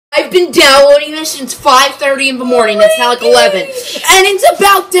I've been downloading this since 5:30 in the morning. That's now like 11. And it's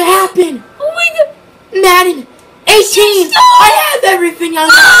about to happen. Oh my god. Madden 18. I have everything on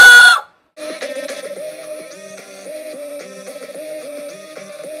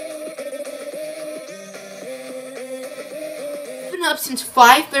I've been up since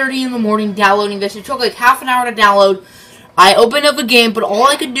 5:30 in the morning downloading this. It took like half an hour to download. I opened up the game, but all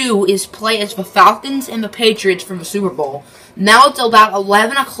I could do is play as the Falcons and the Patriots for the Super Bowl. Now it's about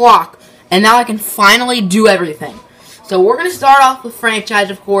 11 o'clock, and now I can finally do everything. So we're going to start off with franchise,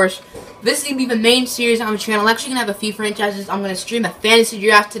 of course. This is going to be the main series on the channel. I'm actually going to have a few franchises. I'm going to stream a fantasy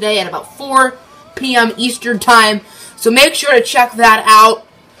draft today at about 4 p.m. Eastern Time. So make sure to check that out.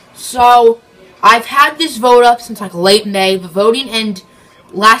 So I've had this vote up since like late May. The voting ended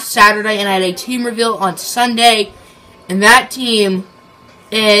last Saturday, and I had a team reveal on Sunday. And that team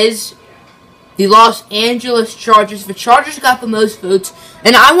is the Los Angeles Chargers. The Chargers got the most votes,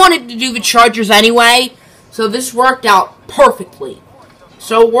 and I wanted to do the Chargers anyway, so this worked out perfectly.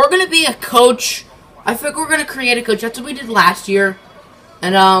 So we're going to be a coach. I think we're going to create a coach. That's what we did last year.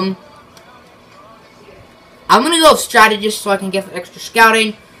 And I'm going to go with strategist so I can get the extra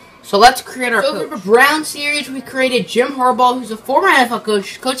scouting. So let's create our coach. For the Brown series, we created Jim Harbaugh, who's a former NFL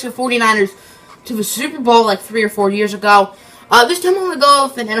coach, coached the 49ers to the Super Bowl like 3 or 4 years ago. This time I want to go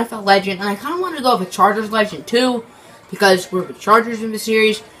with an NFL legend, and I kind of wanted to go with a Chargers legend too, because we're the Chargers in the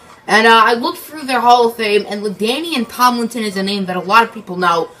series. And I looked through their Hall of Fame, and LaDainian Tomlinson is a name that a lot of people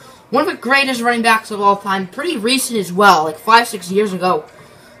know. One of the greatest running backs of all time, pretty recent as well, like 5-6 years ago.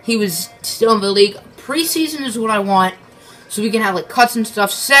 He was still in the league. Preseason is what I want, so we can have like cuts and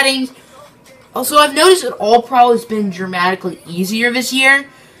stuff, settings. Also, I've noticed that All-Pro has been dramatically easier this year.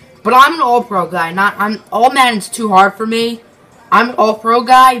 But I'm an All-Pro guy. All Madden's too hard for me. I'm an All-Pro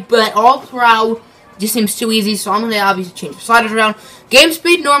guy, but All-Pro just seems too easy, so I'm going to obviously change the sliders around. Game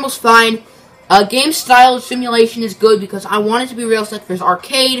speed, normal's fine. Game style, simulation is good because I want it to be realistic. There's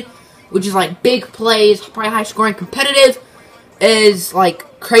arcade, which is like big plays, probably high scoring. Competitive is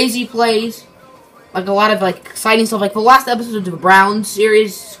like crazy plays. Like a lot of like exciting stuff. Like the last episode of the Browns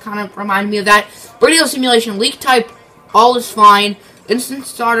series kind of reminded me of that. Radio simulation, league type, all is fine. Instant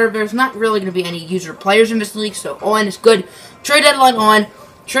starter, there's not really going to be any user players in this league, so ON is good. Trade deadline on.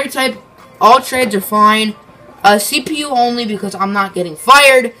 Trade type, all trades are fine. CPU only because I'm not getting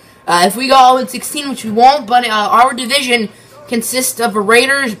fired. If we go 0-16, which we won't, but our division consists of the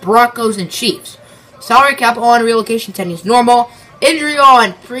Raiders, Broncos, and Chiefs. Salary cap on, relocation settings normal. Injury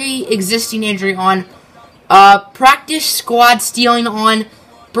on, pre-existing injury on. Practice squad stealing on.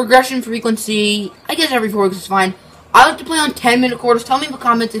 Progression frequency, I guess every 4 weeks is fine. I like to play on 10-minute quarters. Tell me in the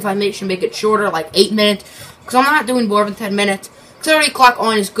comments if I should make it shorter, like 8 minutes. Because I'm not doing more than 10 minutes. Accelerate clock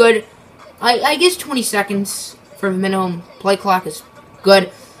on is good. I guess 20 seconds for the minimum play clock is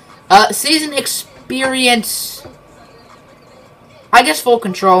good. Season experience, I guess full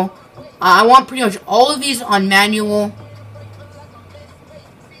control. I want pretty much all of these on manual.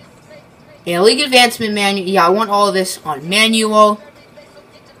 Yeah, league advancement manual. Yeah, I want all of this on manual.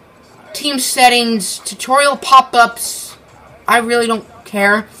 Team settings, tutorial pop-ups, I really don't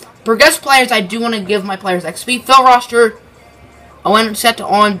care. Progress players, I do want to give my players XP. Fill roster, I want it set to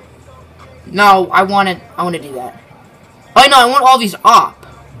on. No, I want to do that. Oh no, I want all these off.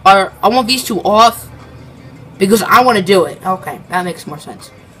 Or I want these two off because I want to do it. Okay, that makes more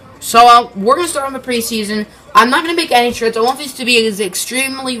sense. So we're gonna start on the preseason. I'm not gonna make any trades. I want these to be as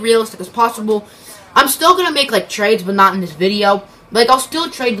extremely realistic as possible. I'm still gonna make like trades, but not in this video. Like, I'll still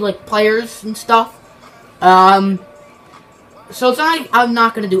trade, like, players and stuff. So it's not like I'm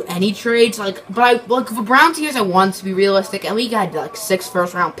not going to do any trades. Like, but the Browns years I want to be realistic. And we got, like, 6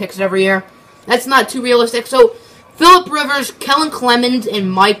 first-round picks every year. That's not too realistic. So, Phillip Rivers, Kellen Clemens,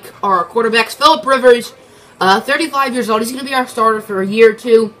 and Mike are our quarterbacks. Phillip Rivers, 35 years old. He's going to be our starter for a year or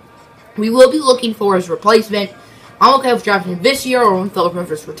two. We will be looking for his replacement. I'm okay with drafting him this year or when Phillip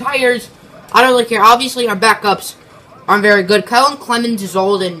Rivers retires. I don't really care. Obviously, our backups aren't very good. Kellen Clemens is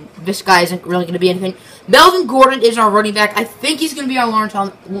old, and this guy isn't really going to be anything. Melvin Gordon is our running back. I think he's going to be our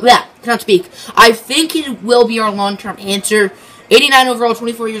long-term... Yeah, cannot speak. I think he will be our long-term answer. 89 overall,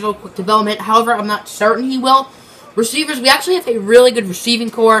 24 years old, quick development. However, I'm not certain he will. Receivers, we actually have a really good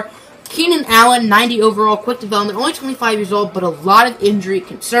receiving core. Keenan Allen, 90 overall, quick development. Only 25 years old, but a lot of injury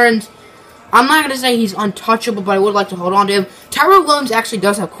concerns. I'm not going to say he's untouchable, but I would like to hold on to him. Tyrell Williams actually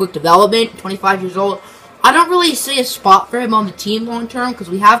does have quick development, 25 years old. I don't really see a spot for him on the team long term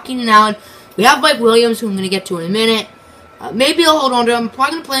because we have Keenan Allen. We have Mike Williams, who I'm going to get to in a minute. Maybe I'll hold on to him. I'm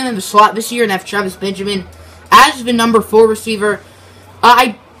probably going to play him in the slot this year and have Travis Benjamin as the number 4 receiver.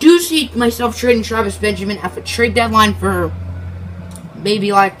 I do see myself trading Travis Benjamin at the trade deadline for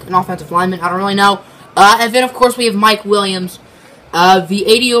maybe like an offensive lineman. I don't really know. And then, of course, we have Mike Williams, the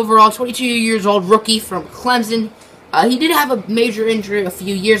 80 overall, 22 years old rookie from Clemson. He did have a major injury a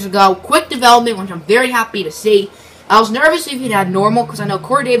few years ago. Quick development, which I'm very happy to see. I was nervous if he'd had normal, because I know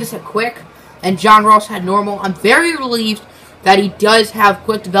Corey Davis had quick, and John Ross had normal. I'm very relieved that he does have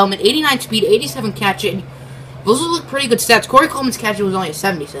quick development. 89 speed, 87 catching. Those look pretty good stats. Corey Coleman's catching was only a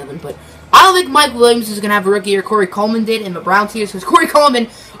 77, but I don't think Mike Williams is going to have a rookie year. Corey Coleman did in the Browns years, because Corey Coleman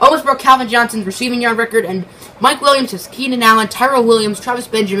almost broke Calvin Johnson's receiving yard record, and Mike Williams has Keenan Allen, Tyrell Williams, Travis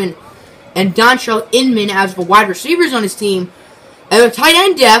Benjamin, and Dontrell Inman as the wide receivers on his team. And the tight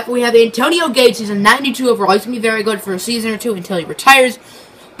end depth, we have Antonio Gates. He's a 92 overall. He's going to be very good for a season or two until he retires.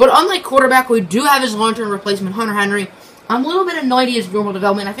 But unlike quarterback, we do have his long-term replacement, Hunter Henry. I'm a little bit annoyed at his normal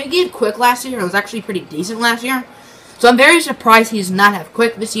development. I think he had quick last year. It was actually pretty decent last year. So I'm very surprised he does not have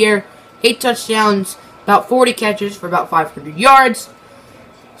quick this year. 8 touchdowns, about 40 catches for about 500 yards.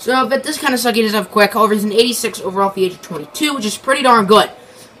 So, but this kind of sucky doesn't have quick. However, he's an 86 overall at the age of 22, which is pretty darn good.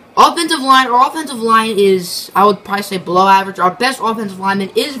 Our offensive line is, I would probably say, below average. Our best offensive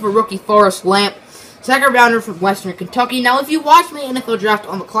lineman is the rookie Forrest Lamp, second rounder from Western Kentucky. Now, if you watched my NFL draft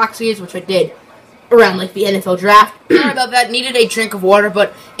on the clock series, which I did around like the NFL draft, sorry about that, needed a drink of water,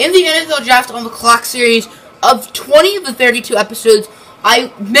 but in the NFL draft on the clock series, of 20 of the 32 episodes,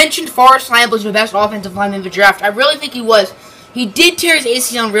 I mentioned Forrest Lamp was the best offensive lineman in the draft. I really think he was. He did tear his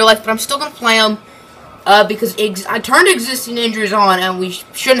ACL in real life, but I'm still going to play him. Because I turned existing injuries on, and we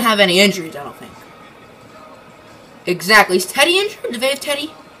shouldn't have any injuries, I don't think. Exactly. Is Teddy injured? Do they have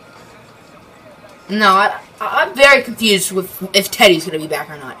Teddy? No, I'm very confused with if Teddy's going to be back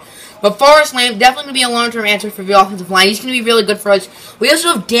or not. But Forrest Lamp, definitely going to be a long-term answer for the offensive line. He's going to be really good for us. We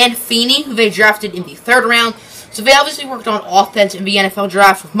also have Dan Feeney, who they drafted in the 3rd round. So they obviously worked on offense in the NFL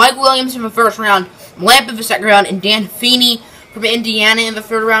draft with Mike Williams in the 1st round, Lamp in the 2nd round, and Dan Feeney from Indiana in the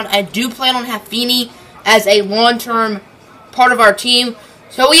 3rd round. I do plan on having Feeney as a long-term part of our team.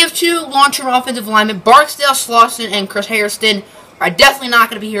 So we have 2 long-term offensive linemen, Barksdale Slauson and Chris Hairston, are definitely not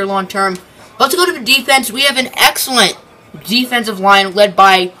going to be here long-term. Let's go to the defense. We have an excellent defensive line led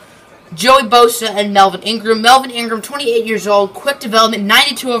by Joey Bosa and Melvin Ingram. Melvin Ingram, 28 years old, quick development,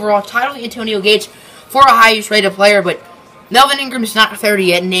 92 overall, title Antonio Gates for a highest rated player, but Melvin Ingram is not 30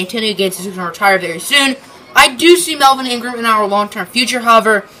 yet, and Antonio Gates is going to retire very soon. I do see Melvin Ingram in our long-term future,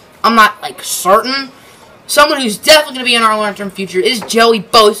 however, I'm not, like, certain. Someone who's definitely going to be in our long-term future is Joey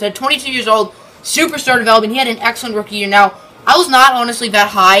Bosa, 22 years old, superstar development. He had an excellent rookie year. Now, I was not honestly that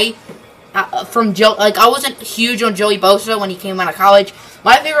high from Joe. Like, I wasn't huge on Joey Bosa when he came out of college.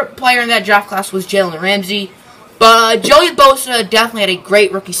 My favorite player in that draft class was Jalen Ramsey. But Joey Bosa definitely had a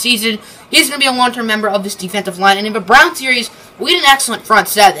great rookie season. He's going to be a long-term member of this defensive line. And in the Brown series, we had an excellent front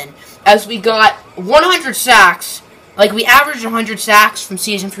 7 as we got 100 sacks. Like, we averaged 100 sacks from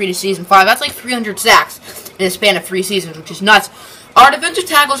Season 3 to Season 5. That's like 300 sacks in a span of 3 seasons, which is nuts. Our defensive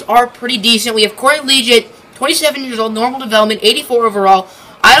tackles are pretty decent. We have Corey Liuget, 27 years old, normal development, 84 overall.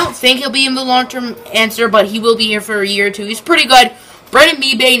 I don't think he'll be in the long-term answer, but he will be here for a year or 2. He's pretty good. Brendan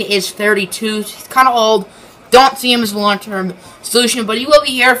Mebane is 32. He's kind of old. Don't see him as a long-term solution, but he will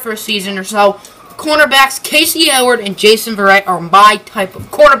be here for a season or so. Cornerbacks, Casey Hayward and Jason Verrett are my type of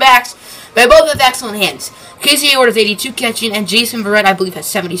cornerbacks. They both have excellent hands. Casey Hayward has 82 catching, and Jason Verrett, I believe, has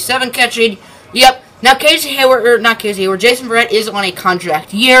 77 catching. Yep. Now, Jason Verrett is on a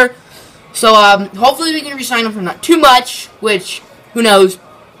contract year. So, hopefully we can re-sign him for not too much, which, who knows.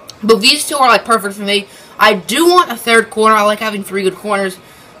 But these 2 are, like, perfect for me. I do want a 3rd corner. I like having 3 good corners.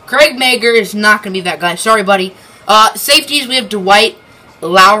 Craig Mager is not going to be that guy. Sorry, buddy. Safeties, we have Dwight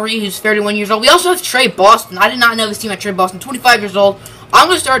Lowry, who's 31 years old. We also have Trey Boston. I did not know this team had Trey Boston, 25 years old. I'm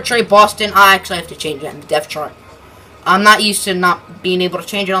going to start Trey Boston. I actually have to change that in the depth chart. I'm not used to not being able to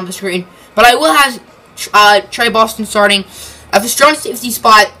change it on the screen. But I will have Trey Boston starting at the strong safety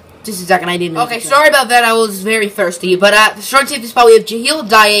spot. Just a second, I didn't know. Okay, sorry about that. I was very thirsty. But at the strong safety spot, we have Jahil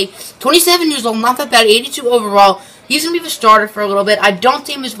Dye, 27 years old, not that bad, 82 overall. He's going to be the starter for a little bit. I don't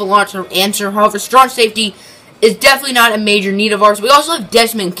think he's the long-term answer. However, strong safety is definitely not a major need of ours. We also have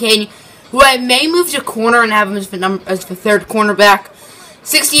Desmond King, who I may move to corner and have him as the 3rd cornerback.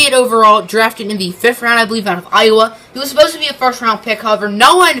 68 overall, drafted in the 5th round, I believe, out of Iowa. He was supposed to be a 1st-round pick, however,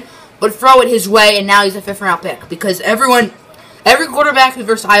 no one would throw it his way, and now he's a 5th-round pick because every quarterback who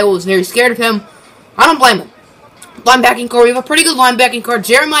versus Iowa was very scared of him. I don't blame him. Linebacking core, we have a pretty good linebacking core.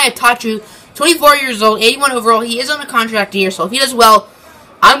 Jeremiah Tachu, 24 years old, 81 overall. He is on a contract year, so if he does well,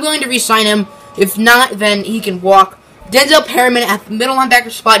 I'm going to re-sign him. If not, then he can walk. Denzel Perryman at the middle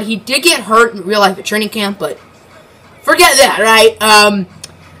linebacker spot. He did get hurt in real life at training camp, but forget that, right?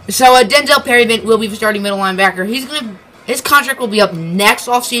 So Denzel Perryman will be the starting middle linebacker. He's going to His contract will be up next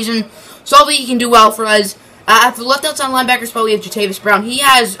offseason, so hopefully he can do well for us. At the left outside linebacker spot, we have Jatavis Brown. He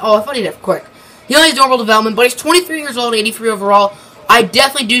has, I thought he'd have quick. He only has normal development, but he's 23 years old, 83 overall. I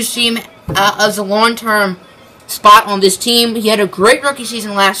definitely do see him as a long-term spot on this team. He had a great rookie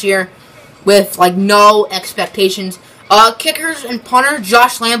season last year with, like, no expectations. Kickers and punter,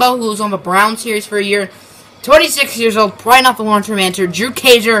 Josh Lambo, who was on the Brown series for a year. 26 years old, probably not the long-term answer. Drew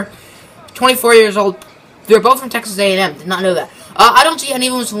Kaiser, 24 years old. They're both from Texas A&M. Did not know that. I don't see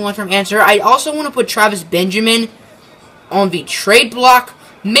anyone as a long-term answer. I also want to put Travis Benjamin on the trade block.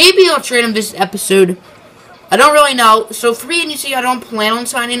 Maybe I'll trade him this episode. I don't really know. So, free agency, I don't plan on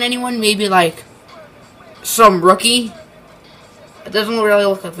signing anyone. Maybe, like, some rookie. It doesn't really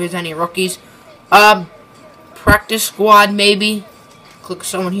look like there's any rookies. Practice squad, maybe. Click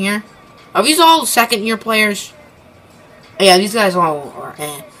someone here. Are these all second-year players? Yeah, these guys all are.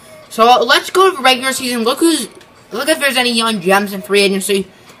 So let's go to the regular season. Look if there's any young gems in free agency.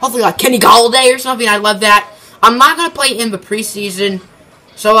 Hopefully, like Kenny Galladay or something. I love that. I'm not gonna play in the preseason.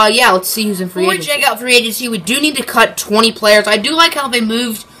 So yeah, let's see who's in free agency. Before we check out free agency, we do need to cut 20 players. I do like how they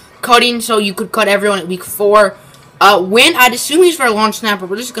moved cutting, so you could cut everyone at week 4. Win, I'd assume he's for a long snapper.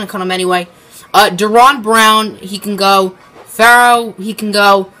 We're just gonna cut him anyway. Deron Brown, he can go. Farrow, he can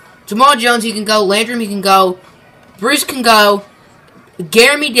go. Jamal Jones, he can go. Landrum, he can go. Bruce can go.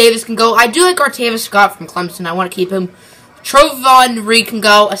 Jeremy Davis can go. I do like Artavis Scott from Clemson. I want to keep him. Trovon Reed can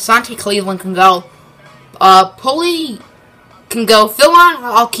go. Asante Cleveland can go. Pulley can go. Philon,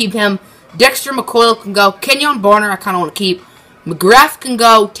 I'll keep him. Dexter McCoyle can go. Kenyon Barner, I kind of want to keep. McGrath can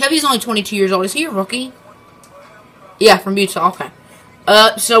go. Tevy's only 22 years old. Is he a rookie? Yeah, from Utah. Okay.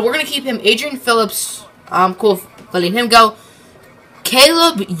 So we're going to keep him. Adrian Phillips, cool letting him go.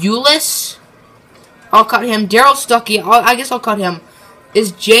 Caleb Eulis, I'll cut him. Daryl Stuckey, I guess I'll cut him.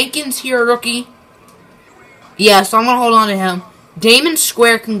 Is Jenkins here a rookie? Yeah, so I'm going to hold on to him. Damon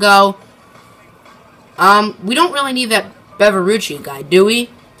Square can go. We don't really need that Beverucci guy, do we?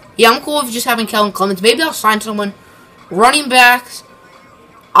 Yeah, I'm cool with just having Kellen Clemens. Maybe I'll sign someone. Running backs,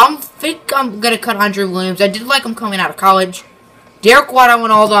 I think I'm going to cut Andre Williams. I did like him coming out of college. Derek Watt I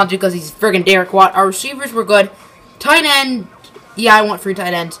want to hold on to because he's friggin' Derek Watt. Our receivers were good. Tight end, yeah, I want free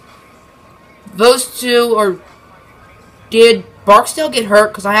tight ends. Those two are... Did Barksdale get hurt?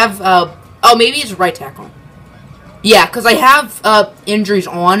 Because I have... oh, maybe he's a right tackle. Yeah, because I have injuries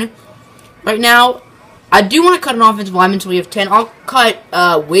on right now. I do want to cut an offensive lineman, so we have 10. I'll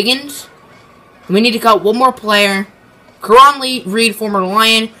cut Wiggins. We need to cut one more player. Karan Reed, former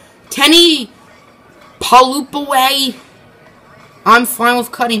Lion. Tenny Palupaway. I'm fine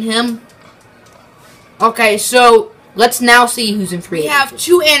with cutting him. Okay, so let's now see who's in free agency. We have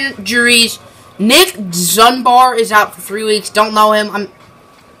 2 injuries. Nick Zunbar is out for 3 weeks. Don't know him. I'm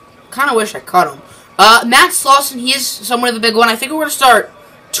kind of wish I cut him. Matt Slauson, he is somewhat of a big one. I think we're going to start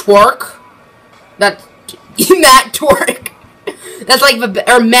Twerk. That's Matt Twerk. That's like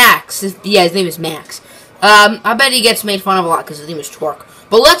or Max. Yeah, his name is Max. I bet he gets made fun of a lot because his name is Twerk.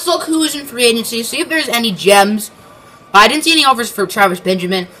 But let's look who's in free agency. See if there's any gems. I didn't see any offers for Travis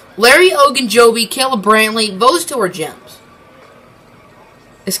Benjamin. Larry Ogunjobi, Caleb Brantley, those 2 are gems.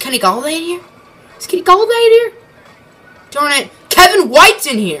 Is Kenny Galladay in here? Is Kenny Galladay in here? Darn it. Kevin White's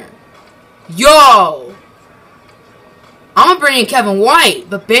in here. Yo. I'm going to bring in Kevin White.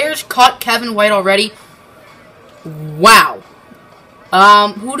 The Bears cut Kevin White already. Wow.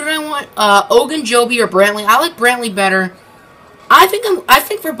 Who did I want? Ogunjobi or Brantley? I like Brantley better. I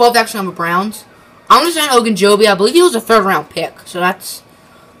think we're both actually on the Browns. I'm going to sign Ogunjobi. I believe he was a 3rd-round pick. So that's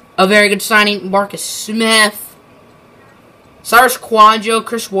a very good signing. Marcus Smith. Cyrus Kwanjo.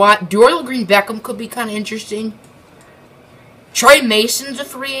 Chris Watt. Dorial Green Beckham could be kind of interesting. Trey Mason's a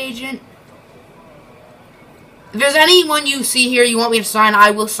free agent. If there's anyone you see here you want me to sign,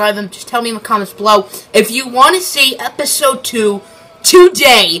 I will sign them. Just tell me in the comments below. If you want to see episode 2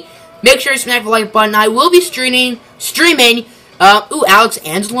 today, make sure to smack the like button. I will be streaming. Alex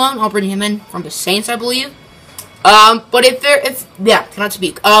Anzalone, I'll bring him in from the Saints, I believe. Cannot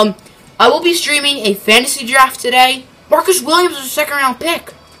speak. I will be streaming a fantasy draft today. Marcus Williams is a 2nd-round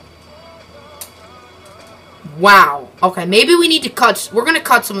pick. Wow. Okay, maybe we need to cut. We're gonna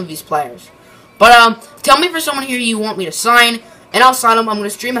cut some of these players. But tell me for someone here you want me to sign, and I'll sign them. I'm gonna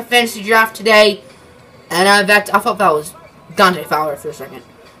stream a fantasy draft today, and I thought that was Dante Fowler for a second.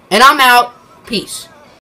 And I'm out. Peace.